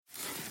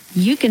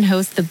you can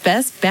host the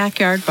best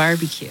backyard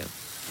barbecue.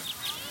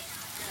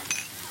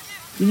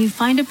 When you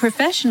find a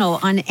professional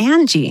on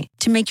Angie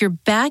to make your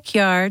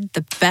backyard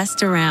the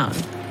best around.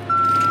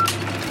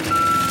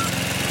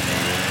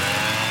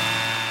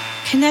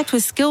 Connect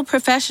with skilled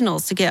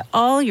professionals to get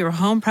all your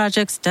home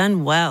projects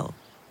done well.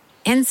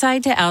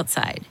 Inside to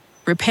outside,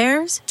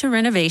 repairs to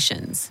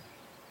renovations.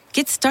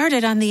 Get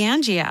started on the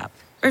Angie app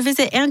or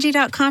visit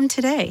Angie.com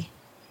today.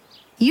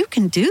 You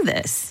can do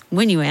this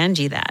when you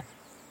Angie that.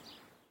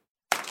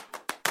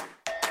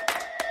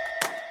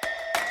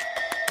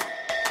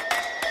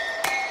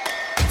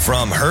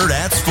 From Herd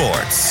at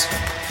Sports,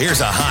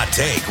 here's a hot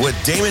take with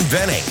Damon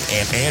Benning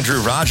and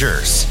Andrew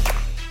Rogers.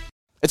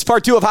 It's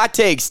part 2 of Hot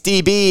Takes.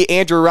 DB,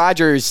 Andrew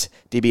Rogers.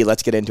 DB,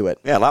 let's get into it.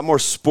 Yeah, a lot more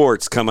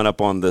sports coming up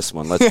on this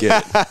one. Let's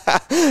get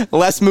it.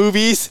 Less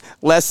movies,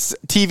 less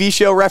TV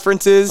show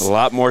references. A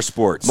lot more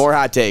sports. More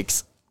hot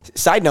takes.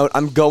 Side note,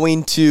 I'm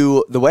going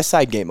to the West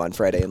Side game on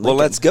Friday in Lincoln. Well,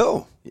 let's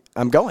go.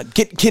 I'm going.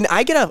 Can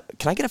I get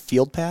a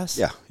field pass?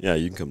 Yeah,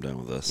 you can come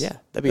down with us. Yeah,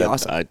 that'd be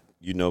awesome.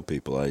 You know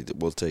people.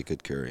 We'll take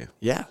good care of you.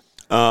 Yeah.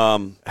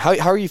 How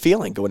are you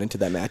feeling going into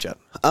that matchup?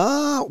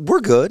 We're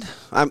good.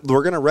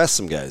 We're going to rest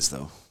some guys,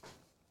 though.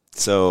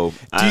 So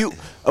I don't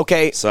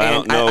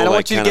know. I don't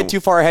want you to get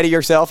too far ahead of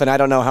yourself, and I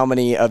don't know how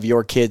many of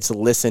your kids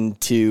listen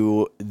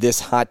to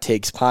this Hot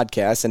Takes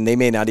podcast, and they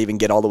may not even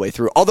get all the way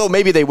through. Although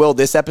maybe they will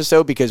this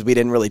episode because we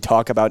didn't really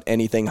talk about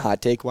anything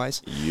hot take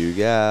wise. You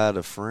got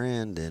a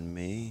friend in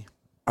me.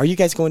 Are you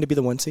guys going to be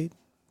the 1 seed?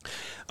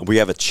 We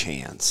have a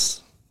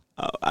chance.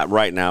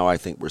 Right now, I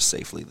think we're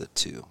safely the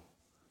 2.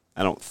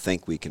 I don't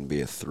think we can be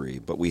a 3,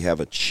 but we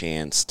have a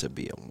chance to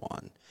be a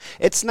 1.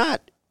 It's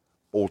not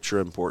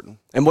ultra important.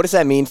 And what does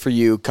that mean for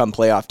you come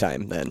playoff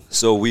time then?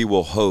 So we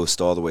will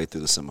host all the way through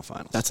the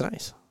semifinals. That's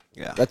nice.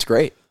 Yeah. That's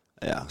great.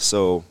 Yeah.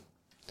 So,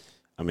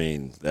 I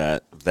mean,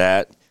 that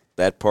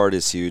part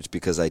is huge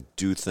because I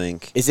do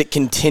think... Is it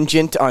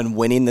contingent on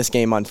winning this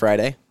game on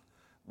Friday?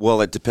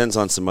 Well, it depends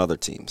on some other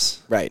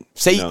teams. Right.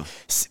 Say,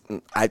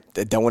 I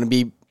don't want to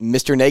be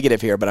Mr. Negative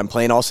here, but I'm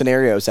playing all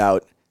scenarios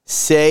out.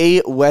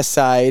 Say West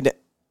Side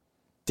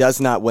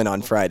does not win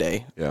on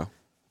Friday. Yeah.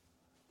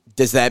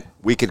 Does that...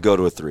 We could go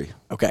to a 3.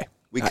 Okay.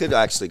 We could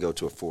actually go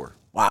to a 4.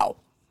 Wow.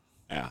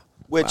 Yeah.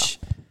 Which,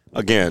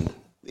 again,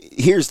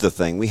 here's the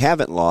thing. We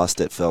haven't lost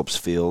at Phelps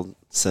Field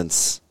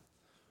since,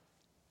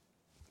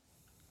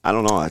 I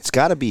don't know, it's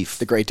got to be...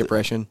 The Great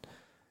Depression.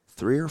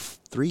 3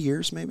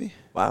 years, maybe?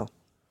 Wow.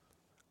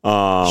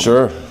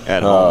 Sure.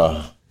 At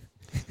home.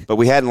 But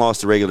we hadn't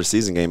lost a regular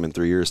season game in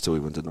 3 years till we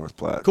went to North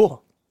Platte.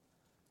 Cool.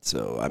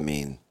 So, I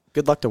mean...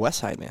 Good luck to West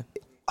Side, man.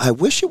 I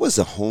wish it was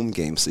a home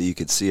game so you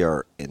could see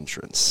our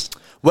entrance.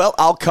 Well,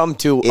 I'll come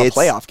to a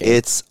playoff game.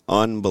 It's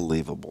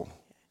unbelievable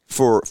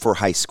for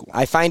high school.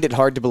 I find it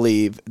hard to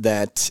believe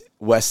that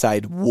West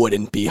Side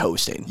wouldn't be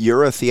hosting.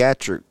 You're a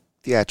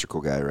theatrical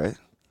guy, right?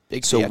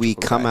 Big so we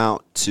come guy.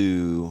 out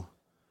to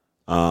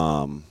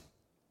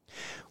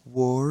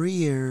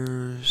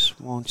Warriors,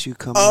 won't you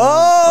come out?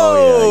 Oh,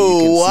 yeah,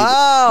 you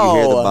wow. You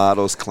hear the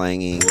bottles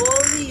clanging.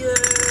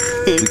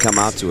 Warriors. We come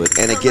out to it,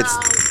 and it gets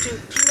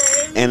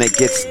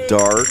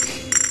dark,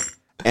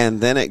 and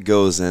then it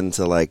goes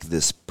into like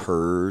this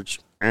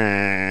purge.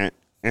 This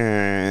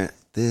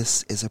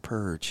is a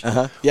purge.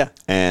 Yeah.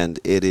 And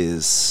it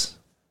is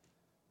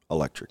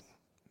electric.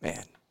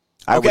 Man.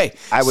 I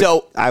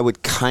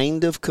would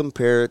kind of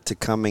compare it to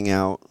coming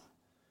out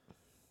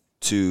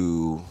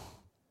to,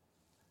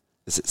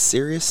 is it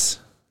Sirius?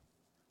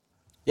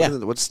 Yeah.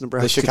 What's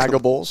Nebraska? The Chicago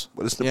Bulls?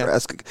 What is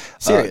Nebraska?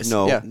 Sirius.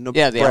 No, yeah.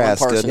 Nebraska, the Alan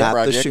Parsons not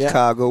project. the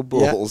Chicago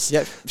Bulls.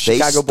 Yeah. They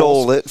Chicago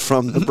stole Bulls. it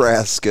from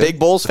Nebraska. Big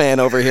Bulls fan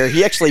over here.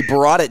 He actually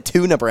brought it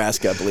to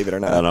Nebraska, believe it or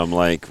not. And I'm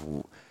like,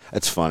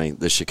 that's funny.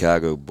 The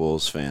Chicago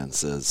Bulls fan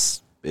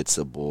says it's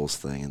a Bulls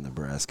thing, and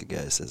Nebraska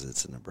guy says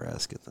it's a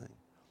Nebraska thing.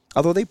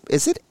 Although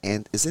is it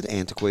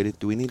antiquated?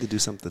 Do we need to do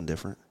something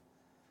different?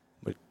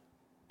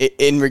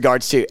 In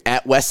regards to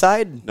at West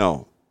Side?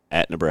 No,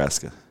 at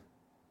Nebraska.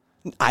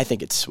 I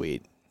think it's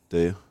sweet. Do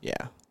you?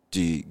 Yeah.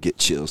 Do you get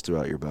chills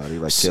throughout your body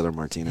like Taylor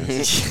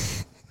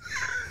Martinez?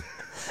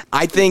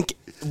 I think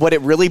what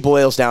it really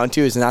boils down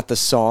to is not the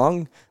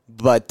song,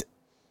 but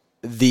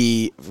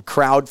the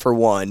crowd for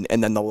one,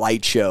 and then the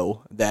light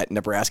show that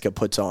Nebraska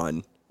puts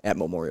on at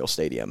Memorial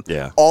Stadium.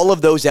 Yeah. All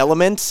of those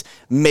elements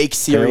make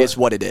Sirius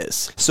what it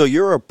is. So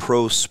you're a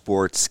pro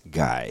sports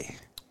guy.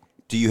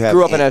 Do you have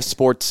Grew up in a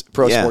sports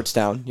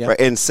town. Yeah.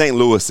 Right. And St.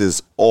 Louis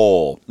is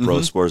all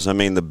pro sports. I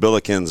mean, the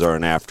Billikens are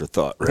an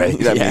afterthought,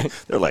 right? I mean,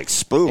 they're like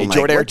Spoon. Hey,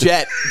 Jordan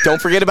Jet. Don't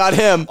forget about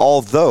him.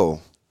 Although,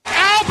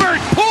 Albert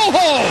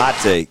Pujols. hot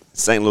take,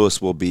 St.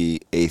 Louis will be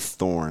a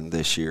thorn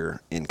this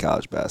year in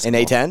college basketball.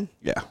 In A-10?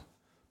 Yeah.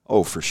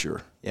 Oh, for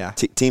sure. Yeah.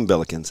 Team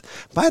Billikens.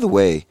 By the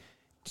way,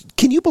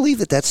 can you believe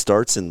that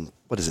starts in,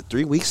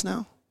 3 weeks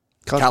now?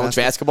 College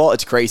basketball,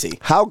 it's crazy.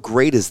 How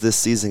great is this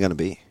season going to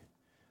be?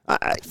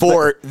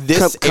 For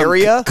this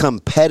area?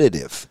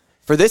 Competitive.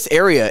 For this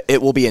area,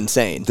 it will be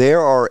insane.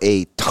 There are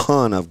a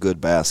ton of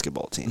good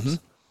basketball teams.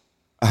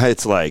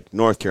 It's like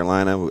North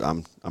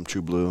Carolina, I'm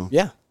True Blue.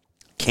 Yeah.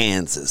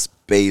 Kansas,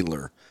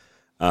 Baylor,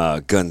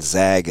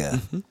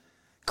 Gonzaga,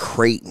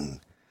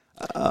 Creighton.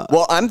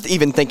 Well, I'm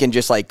even thinking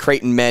just like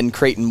Creighton men,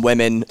 Creighton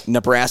women,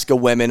 Nebraska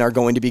women are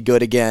going to be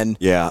good again.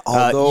 Yeah,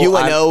 although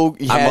UNO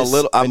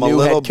I'm a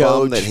little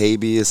bummed that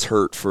Habe is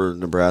hurt for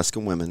Nebraska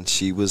women.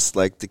 She was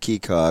like the key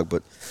cog,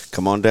 but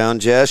come on down,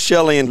 Jazz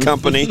Shelley and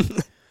company.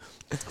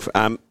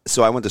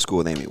 So I went to school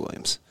with Amy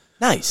Williams.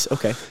 Nice.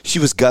 Okay. She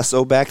was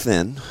Gusso back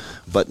then,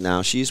 but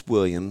now she's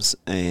Williams,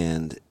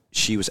 and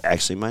she was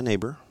actually my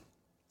neighbor.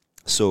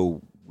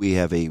 So we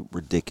have a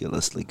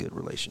ridiculously good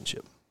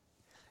relationship.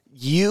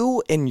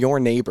 You and your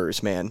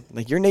neighbors, man.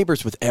 Like, your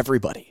neighbors with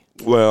everybody.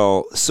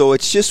 Well, so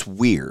it's just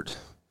weird.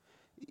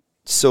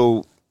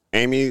 So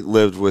Amy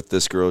lived with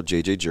this girl,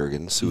 J.J.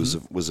 Juergens, who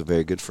was a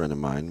very good friend of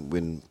mine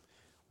when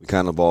we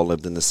kind of all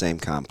lived in the same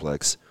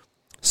complex.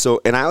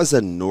 So, and I was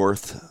a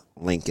North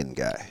Lincoln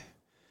guy.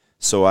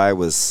 So I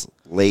was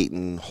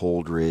Layton,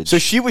 Holdridge. So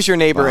she was your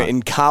neighbor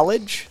in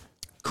college?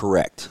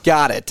 Correct.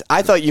 Got it.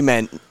 I thought you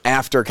meant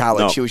after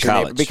college she was your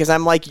neighbor. Because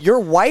I'm like, your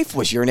wife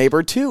was your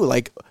neighbor too.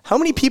 Like, how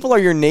many people are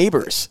your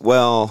neighbors?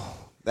 Well,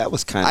 that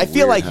was kind of I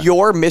feel weird, like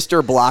you're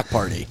Mr. Block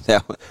Party.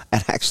 And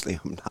actually,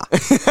 I'm not.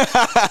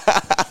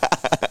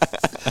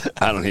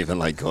 I don't even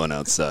like going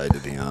outside, to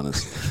be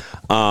honest.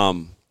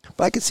 But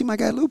I could see my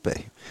guy Lupe.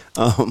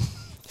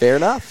 Fair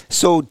enough.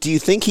 So do you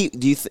think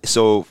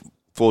so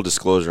full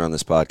disclosure on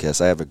this podcast,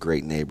 I have a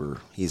great neighbor.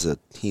 He's a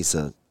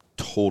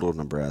total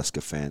Nebraska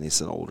fan.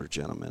 He's an older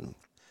gentleman,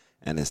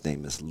 and his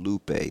name is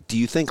Lupe. Do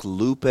you think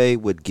Lupe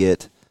would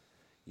get,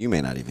 you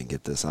may not even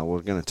get this,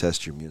 we're going to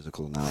test your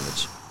musical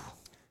knowledge.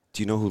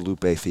 Do you know who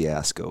Lupe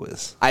Fiasco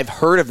is? I've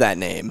heard of that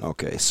name.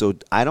 Okay, so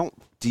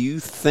do you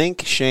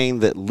think, Shane,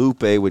 that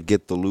Lupe would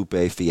get the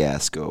Lupe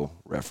Fiasco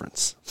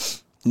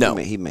reference? No.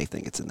 He may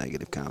think it's a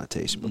negative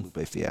connotation, but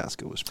Lupe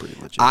Fiasco was pretty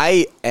legit.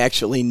 I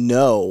actually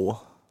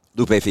know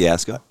Lupe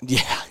Fiasco?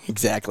 Yeah,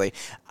 exactly.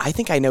 I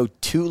think I know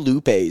 2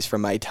 Lupes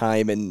from my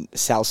time in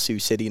South Sioux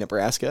City,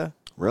 Nebraska.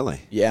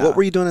 Really? Yeah. What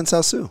were you doing in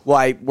South Sioux? Well,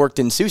 I worked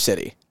in Sioux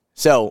City.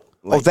 So,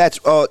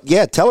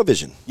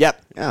 television.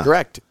 Yep, yeah.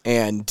 Correct.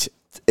 And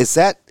is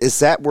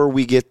that where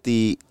we get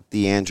the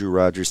Andrew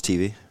Rogers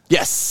TV?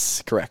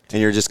 Yes, correct.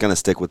 And you're just going to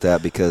stick with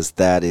that because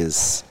that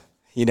is,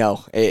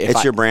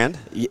 it's your brand?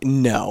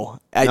 No.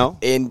 No?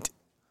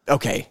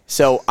 Okay,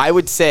 so I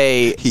would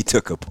say he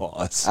took a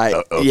pause.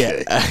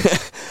 Okay. Yeah.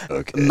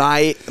 Okay.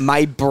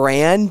 My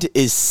brand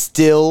is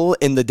still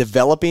in the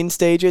developing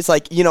stages.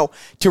 Like,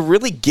 to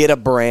really get a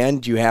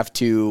brand, you have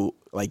to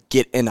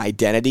get an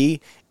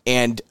identity.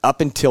 And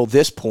up until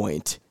this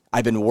point,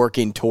 I've been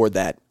working toward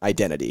that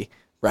identity,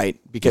 right?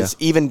 Because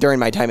even during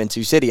my time in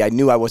Sioux City, I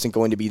knew I wasn't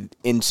going to be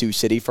in Sioux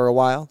City for a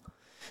while.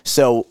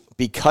 So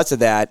because of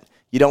that,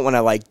 you don't want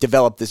to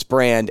develop this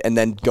brand and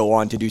then go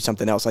on to do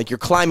something else. Like, you're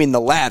climbing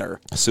the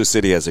ladder. Sioux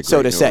City has a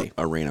great new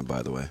arena,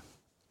 by the way.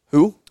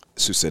 Who?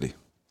 Sioux City.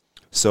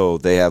 So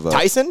they have a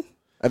Tyson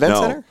Event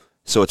Center?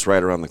 So it's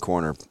right around the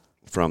corner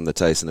from the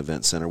Tyson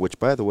Event Center, which,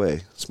 by the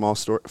way, small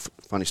story,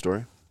 funny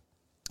story.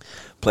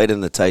 Played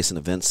in the Tyson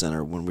Event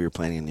Center when we were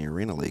playing in the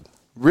Arena League.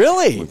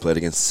 Really? We played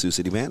against Sioux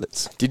City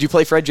Bandits. Did you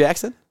play Fred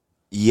Jackson?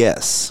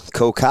 Yes.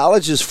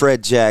 Co-college's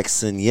Fred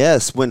Jackson,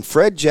 yes. When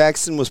Fred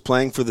Jackson was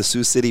playing for the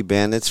Sioux City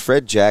Bandits,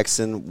 Fred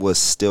Jackson was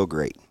still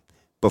great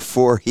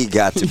before he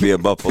got to be a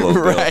Buffalo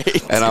Bill.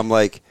 Right. And I'm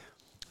like,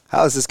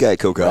 how is this guy at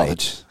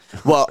co-college?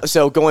 Right. Well,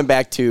 so going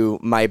back to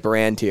my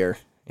brand here,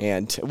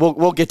 and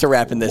we'll get to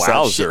wrapping this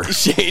up.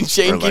 Shane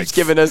keeps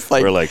giving us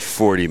we're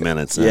 40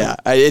 minutes in. Yeah,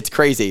 it's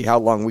crazy how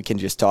long we can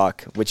just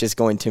talk, which is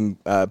going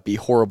to be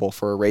horrible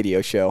for a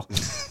radio show.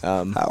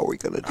 How are we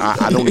going to do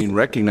that? I don't even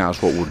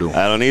recognize what we're doing.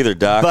 I don't either,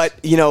 Doc. But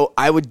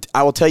I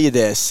will tell you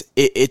this: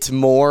 it's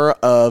more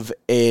of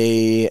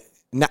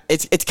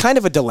it's kind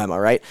of a dilemma,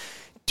 right?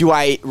 Do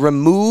I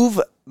remove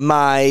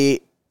my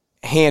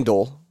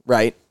handle,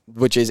 right,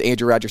 which is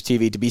Andrew Rogers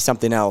TV, to be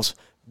something else?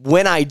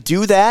 When I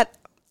do that,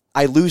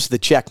 I lose the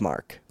check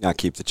mark. I'll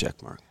keep the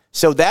check mark.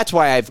 So that's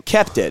why I've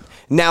kept it.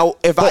 Now,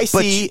 but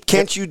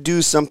can't you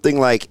do something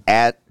like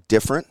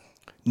 @different?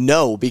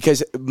 No,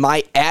 because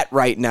my @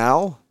 right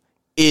now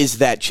is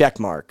that check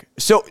mark.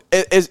 So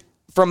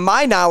from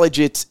my knowledge,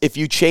 it's if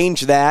you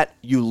change that,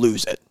 you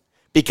lose it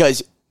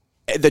because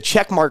the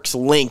check mark's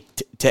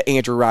linked to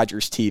Andrew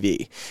Rogers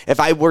TV. If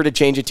I were to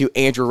change it to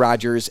Andrew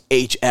Rogers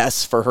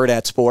HS for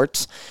Hurrdat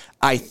Sports,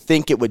 I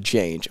think it would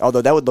change.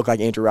 Although that would look like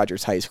Andrew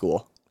Rogers High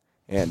School.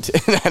 And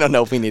I don't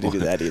know if we need to do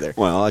that either.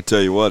 Well, I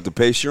tell you what, the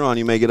pace you're on,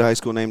 you may get a high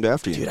school named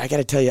after you. Dude, I got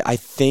to tell you, I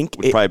think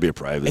it would probably be a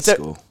private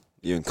school.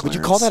 Would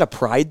you call that a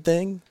pride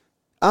thing?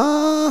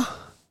 I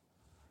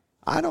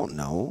don't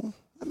know.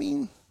 I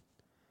mean,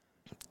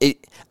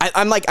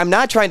 I'm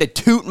not trying to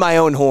toot my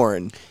own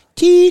horn.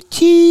 Teet,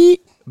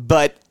 teet.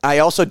 But I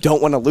also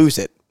don't want to lose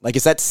it.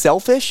 Is that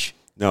selfish?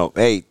 No.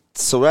 Hey,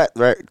 so that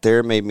right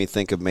there made me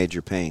think of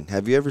Major Payne.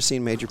 Have you ever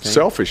seen Major Payne?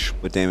 Selfish.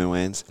 With Damon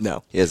Wayans?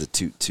 No. He has a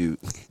toot-toot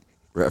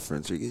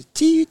reference where he goes,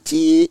 toot,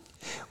 toot.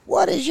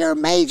 What is your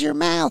major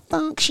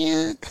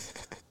malfunction?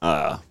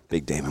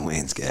 Big Damon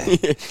Wayans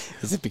guy.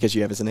 Is it because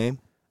you have his name?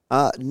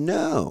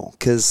 No,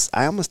 because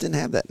I almost didn't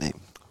have that name.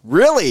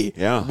 Really?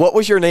 Yeah. What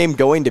was your name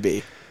going to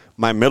be?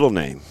 My middle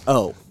name.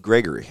 Oh.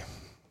 Gregory.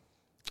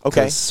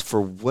 Okay.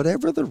 For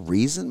whatever the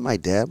reason, my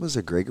dad was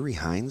a Gregory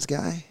Hines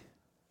guy.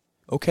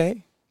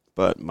 Okay.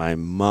 But my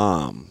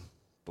mom,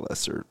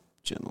 bless her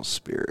gentle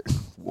spirit,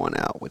 won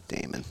out with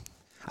Damon.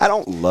 I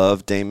don't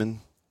love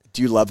Damon.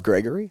 Do you love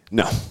Gregory?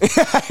 No.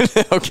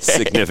 Okay.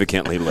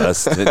 Significantly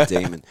less than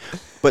Damon.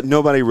 But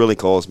nobody really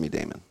calls me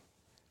Damon.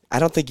 I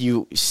don't think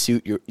you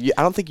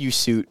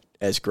suit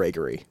as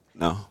Gregory.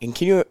 No. And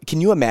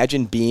can you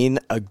imagine being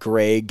a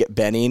Greg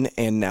Benning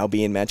and now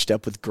being matched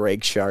up with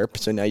Greg Sharp?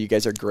 So now you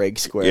guys are Greg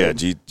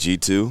squared. Yeah,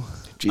 G2.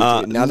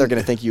 G2. Now they're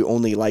going to think you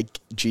only like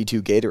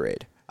G2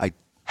 Gatorade.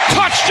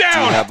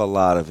 Touchdown! I have a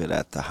lot of it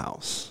at the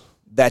house.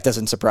 That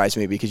doesn't surprise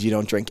me because you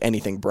don't drink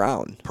anything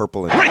brown.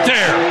 Purple and Right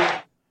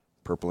there!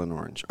 Purple and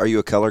orange. Are you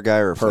a color guy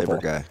or a Purple.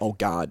 flavor guy? Oh,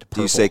 God. Purple.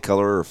 Do you say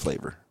color or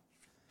flavor?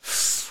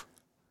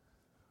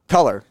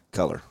 Color.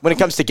 Color. When it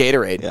comes to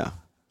Gatorade. Yeah.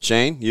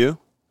 Shane, you?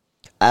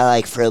 I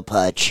like fruit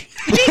punch.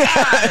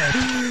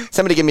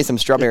 Somebody give me some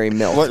strawberry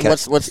milk.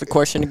 What's the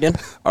question again?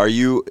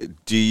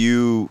 Do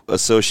you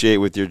associate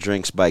with your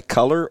drinks by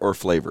color or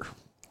flavor?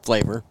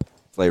 Flavor.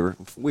 Flavor.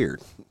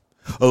 Weird.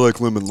 I like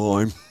lemon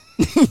lime.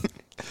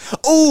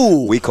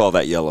 Ooh. We call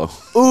that yellow.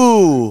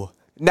 Ooh.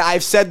 Now,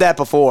 I've said that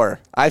before.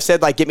 I've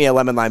said, like, get me a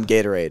lemon lime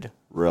Gatorade.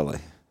 Really?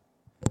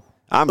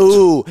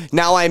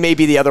 Now I may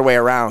be the other way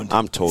around.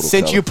 I'm total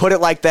Since color. you put it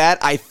like that,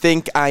 I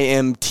think I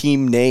am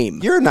team name.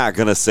 You're not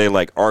going to say,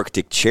 like,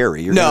 Arctic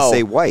cherry. You're going to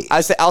say white.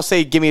 I'll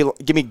say give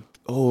me.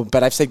 Oh,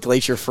 but I've said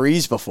Glacier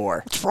Freeze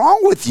before. What's wrong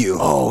with you?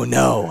 Oh,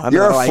 no.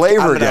 You're a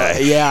flavor guy.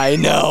 Yeah, I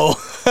know.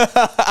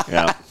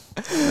 Yeah.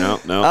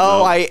 No.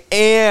 I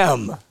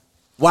am.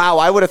 Wow,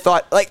 I would have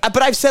thought,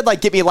 but I've said,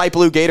 get me a light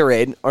blue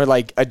Gatorade or,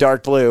 a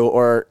dark blue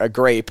or a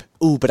grape.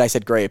 Ooh, but I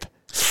said grape.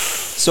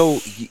 So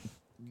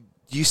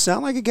you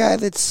sound like a guy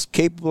that's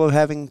capable of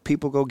having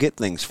people go get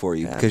things for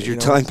you because you're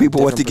telling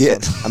people what to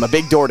get. I'm a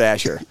big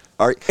DoorDasher.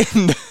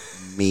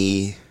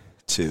 Me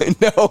too.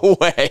 No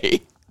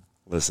way.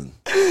 Listen,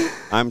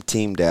 I'm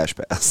Team Dash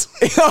Pass.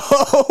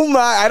 Oh, my.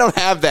 I don't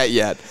have that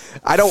yet.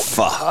 I don't.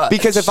 Fuck.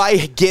 Because if I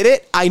get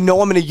it, I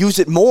know I'm going to use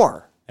it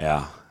more.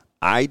 Yeah.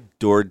 I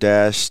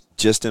DoorDash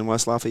just in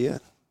West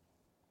Lafayette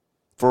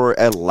for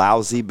a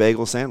lousy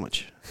bagel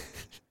sandwich.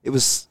 It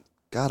was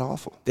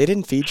god-awful. They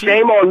didn't feed you?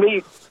 Shame on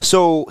me.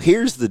 So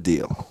here's the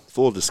deal.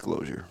 Full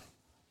disclosure.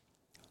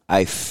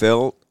 I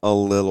felt a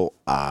little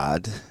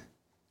odd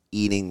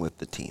eating with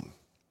the team.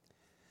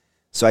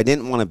 So I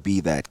didn't want to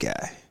be that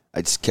guy.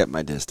 I just kept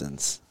my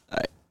distance.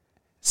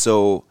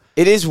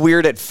 It is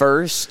weird at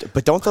first,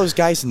 but don't those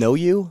guys know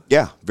you?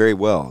 Yeah, very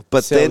well.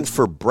 But then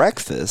for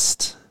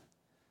breakfast,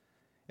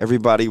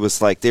 everybody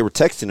was like, they were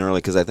texting early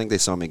because I think they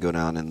saw me go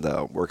down in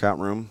the workout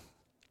room.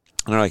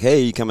 And they're like,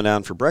 hey, you coming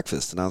down for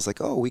breakfast? And I was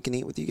like, oh, we can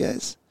eat with you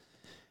guys.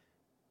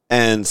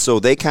 And so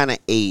they kind of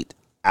ate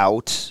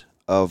out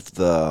of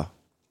the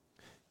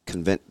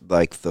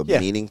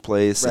meeting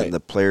place, right. And the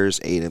players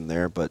ate in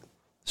there. But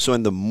so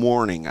in the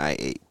morning, I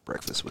ate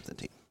breakfast with the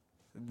team.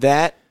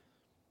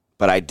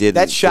 But I didn't.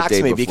 That shocks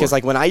me because,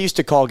 when I used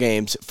to call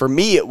games, for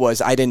me it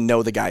was I didn't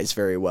know the guys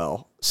very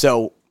well.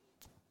 So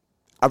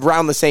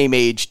around the same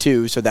age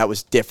too, so that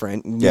was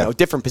different. You know,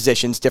 different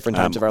positions, different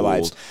times of our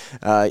lives.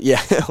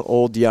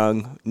 Old,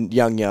 young,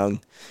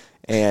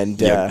 and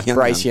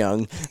Bryce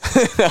Young.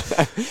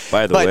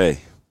 By the way,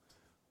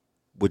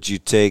 would you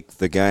take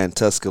the guy in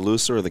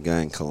Tuscaloosa or the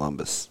guy in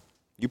Columbus?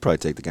 You probably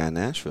take the guy in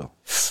Nashville.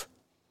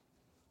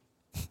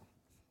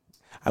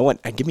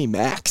 Give me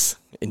Max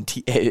in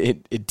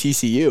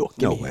TCU.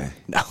 No way.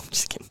 No, I'm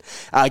just kidding.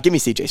 Give me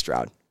CJ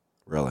Stroud.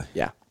 Really?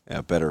 Yeah.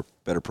 Yeah, better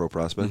pro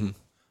prospect.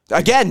 Mm-hmm.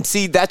 Again,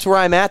 see, that's where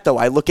I'm at, though.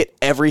 I look at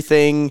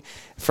everything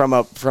from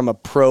a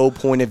pro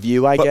point of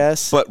view, I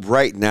guess. But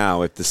right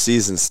now, if the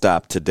season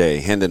stopped today,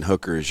 Hendon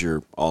Hooker is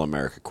your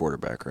All-America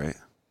quarterback, right?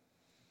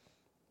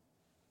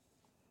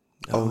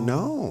 Oh,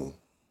 no.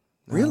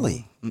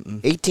 Really?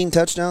 18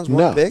 touchdowns,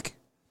 one pick?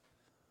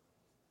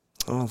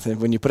 Oh,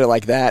 when you put it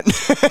like that,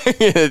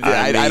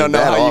 I don't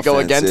know how you go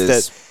against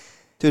it.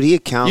 Dude, he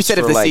accounts you said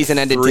for if the season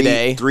ended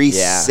today.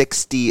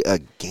 360 a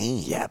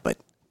game. Yeah, but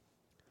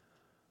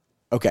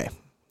okay.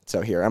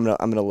 So here, I'm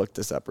gonna look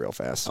this up real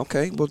fast.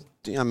 Okay. Well,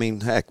 I mean,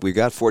 heck, we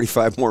got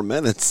 45 more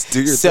minutes.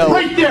 Do your thing.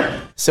 Right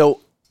there.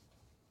 So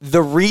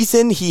the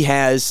reason he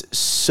has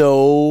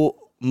so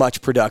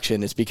much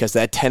production is because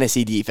that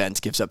Tennessee defense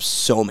gives up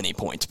so many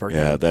points per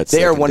game.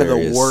 They are one of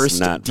the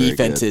worst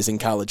defenses in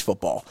college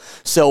football.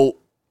 So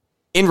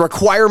in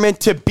requirement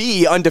to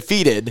be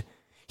undefeated,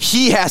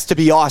 he has to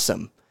be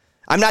awesome.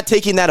 I'm not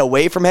taking that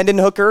away from Hendon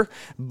Hooker,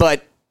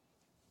 but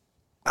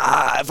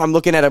if I'm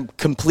looking at a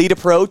complete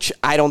approach,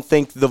 I don't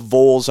think the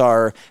Vols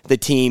are the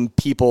team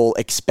people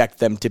expect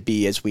them to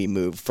be as we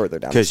move further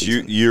down the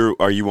season. Because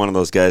are you one of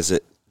those guys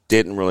that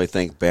didn't really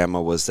think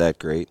Bama was that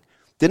great?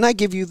 Didn't I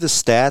give you the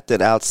stat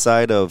that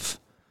outside of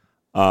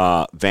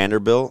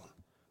Vanderbilt,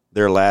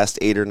 their last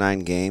 8 or 9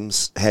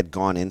 games had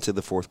gone into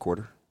the fourth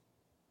quarter?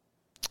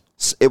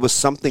 It was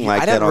something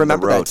like that on the road. I don't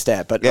remember that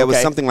stat, but it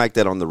was something like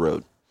that on the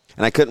road.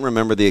 And I couldn't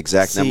remember the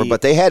exact number,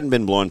 but they hadn't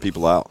been blowing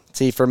people out.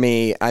 See, for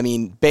me, I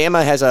mean,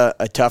 Bama has a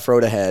tough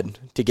road ahead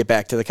to get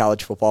back to the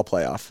college football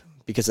playoff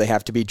because they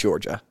have to beat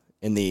Georgia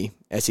in the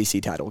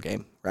SEC title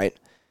game, right?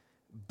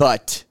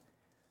 But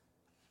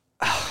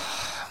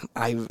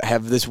I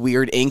have this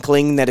weird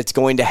inkling that it's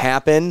going to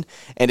happen,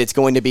 and it's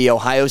going to be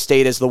Ohio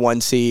State as the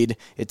 1 seed.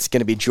 It's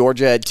going to be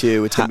Georgia at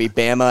 2. It's going to be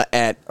Bama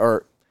at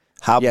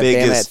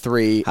at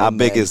 3. How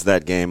big is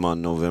that game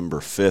on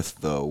November 5th,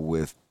 though,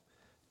 with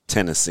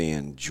Tennessee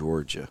and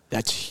Georgia?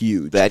 That's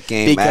huge. That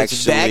game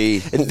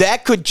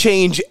that could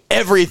change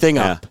everything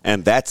up.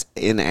 And that's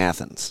in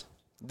Athens.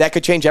 That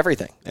could change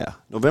everything. Yeah.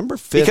 November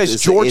 5th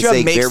because Georgia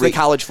makes the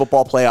college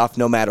football playoff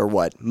no matter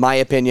what. My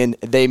opinion,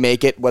 they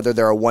make it whether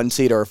they're a 1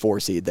 seed or a 4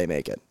 seed, they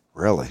make it.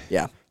 Really?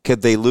 Yeah.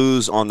 Could they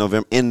lose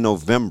in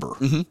November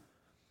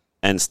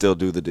and still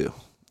do the do?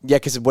 Yeah,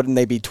 because wouldn't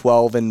they be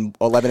 12-11-1,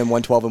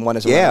 12-1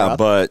 as a runner-up?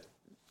 But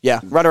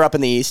runner-up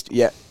in the East.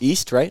 Yeah,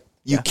 East, right?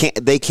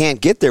 They can't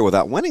get there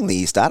without winning the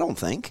East, I don't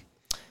think.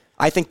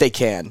 I think they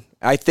can.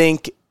 I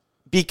think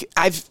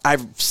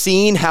I've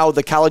seen how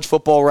the college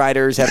football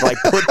writers have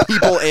put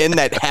people in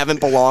that haven't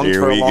belonged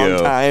for a long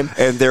time.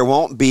 And there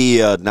won't be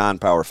a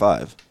non-Power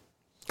 5.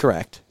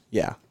 Correct.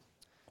 Yeah.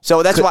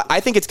 So that's why I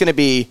think it's going to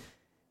be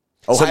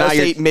Ohio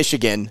State,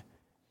 Michigan,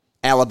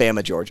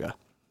 Alabama, Georgia.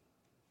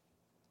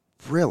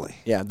 Really?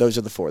 Yeah, those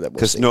are the 4 that we'll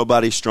see. Because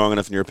nobody's strong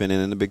enough, in your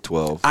opinion, in the Big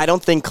 12. I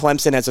don't think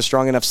Clemson has a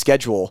strong enough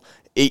schedule,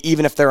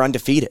 even if they're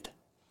undefeated.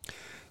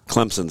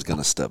 Clemson's going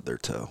to stub their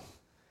toe.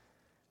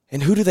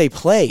 And who do they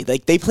play?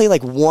 They play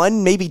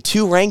 1, maybe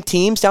 2 ranked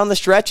teams down the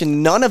stretch,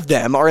 and none of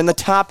them are in the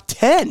top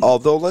 10.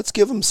 Although, let's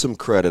give them some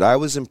credit. I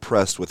was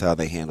impressed with how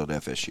they handled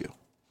FSU.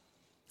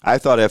 I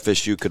thought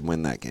FSU could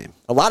win that game.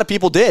 A lot of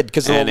people did,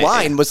 because the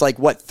line was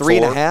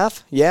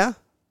 3.5? Yeah.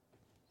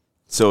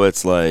 So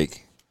it's they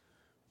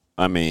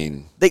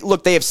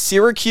have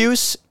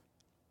Syracuse,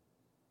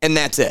 and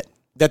that's it,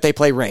 that they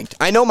play ranked.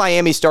 I know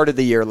Miami started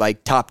the year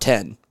top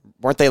 10.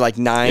 Weren't they 9?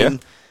 Yeah.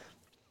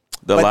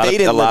 A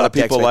lot of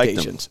people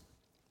liked them.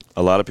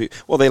 A lot of people.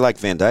 Well, they like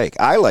Van Dyke.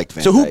 I liked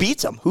Van Dyke. So who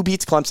beats them? Who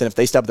beats Clemson if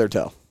they stub their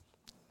toe?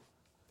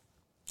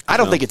 I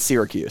don't think it's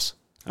Syracuse.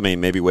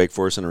 Maybe Wake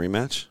Forest in a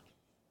rematch.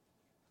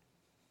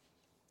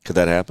 Could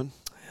that happen?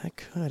 It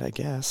could, I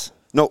guess.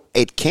 No,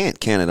 it can't,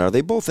 can it? Are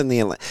they both in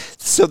the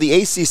So the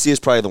ACC is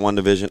probably the one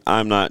division.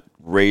 I'm not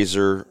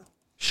razor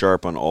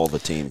sharp on all the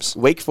teams.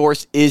 Wake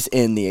Forest is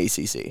in the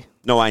ACC.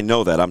 No, I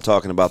know that. I'm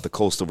talking about the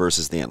Coastal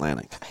versus the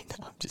Atlantic. I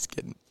know. I'm just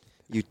kidding.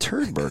 You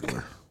turd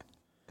burglar.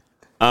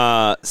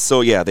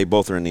 They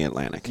both are in the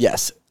Atlantic.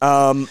 Yes.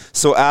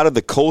 So out of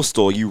the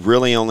Coastal, you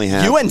really only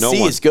have UNC no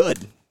one. is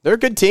good. They're a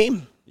good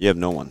team. You have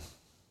no one.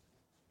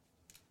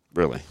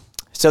 Really.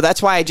 So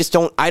that's why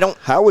I don't.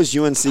 How is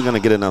UNC going to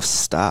get enough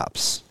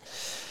stops?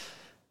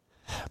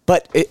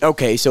 But,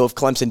 so if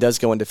Clemson does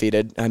go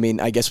undefeated,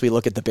 I guess we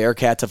look at the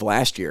Bearcats of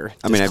last year.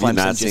 Have you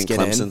not seen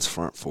Clemson's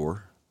front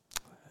 4?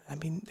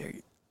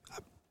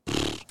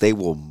 They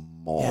will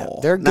maul.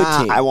 Yeah, they're a good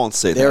team. I won't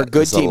say they're that.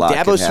 They're a good team.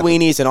 Dabo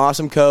Swinney's an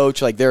awesome coach.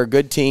 They're a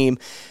good team.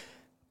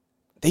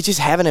 They just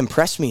haven't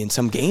impressed me in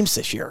some games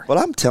this year. But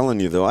I'm telling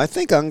you, though, I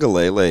think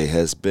Uiagalelei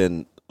has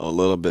been a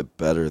little bit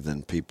better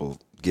than people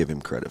give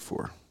him credit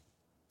for.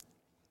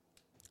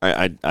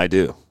 I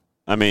do.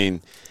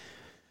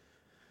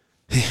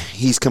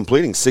 He's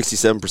completing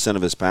 67%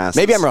 of his passes.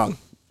 Maybe I'm wrong.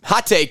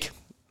 Hot take.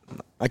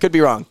 I could be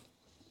wrong.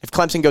 If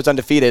Clemson goes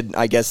undefeated,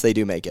 I guess they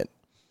do make it.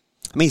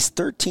 He's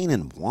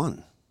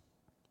 13-1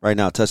 right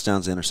now,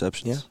 touchdowns and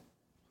interceptions. Yeah.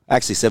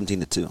 Actually,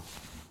 17-2.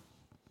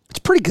 It's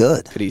pretty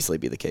good. Could easily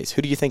be the case.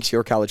 Who do you think's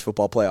your college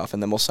football playoff?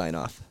 And then we'll sign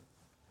off.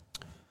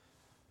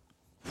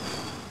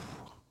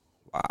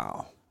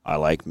 Wow. I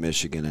like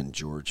Michigan and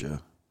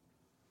Georgia.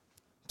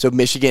 So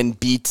Michigan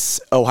beats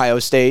Ohio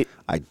State?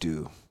 I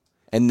do.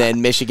 And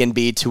then Michigan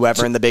beats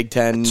whoever in the Big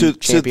Ten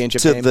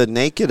championship game? To the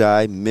naked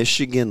eye,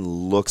 Michigan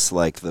looks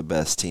like the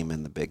best team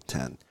in the Big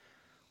Ten.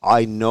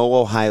 I know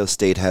Ohio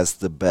State has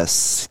the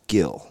best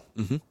skill.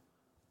 Mm-hmm.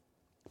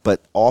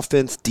 But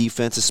offense,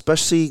 defense,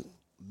 especially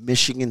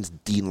Michigan's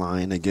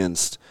D-line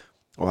against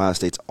Ohio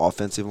State's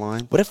offensive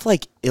line. What if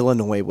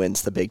Illinois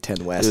wins the Big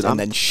Ten West and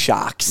then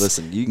shocks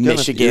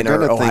Michigan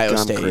or Ohio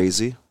State? I'm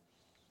crazy.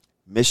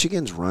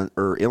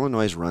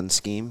 Illinois' run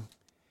scheme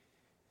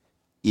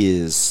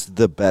is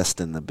the best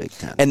in the Big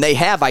Ten. And they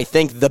have, I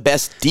think, the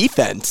best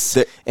defense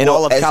in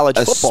all of college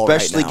football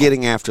especially right now.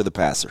 Getting after the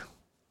passer.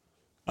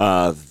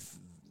 GATA.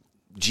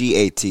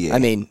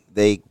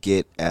 They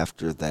get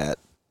after that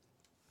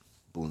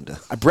bunda.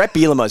 Brett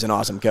Bielema is an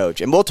awesome coach.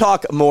 And we'll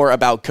talk more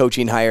about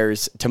coaching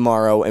hires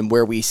tomorrow and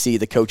where we see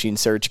the coaching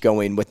search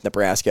going with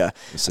Nebraska.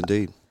 Yes,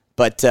 indeed.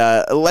 But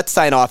let's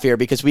sign off here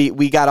because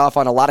we got off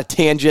on a lot of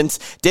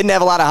tangents. Didn't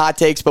have a lot of hot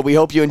takes, but we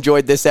hope you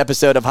enjoyed this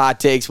episode of Hot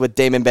Takes with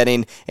Damon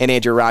Benning and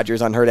Andrew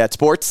Rogers on Hurrdat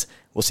Sports.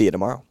 We'll see you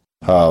tomorrow.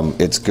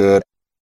 It's good.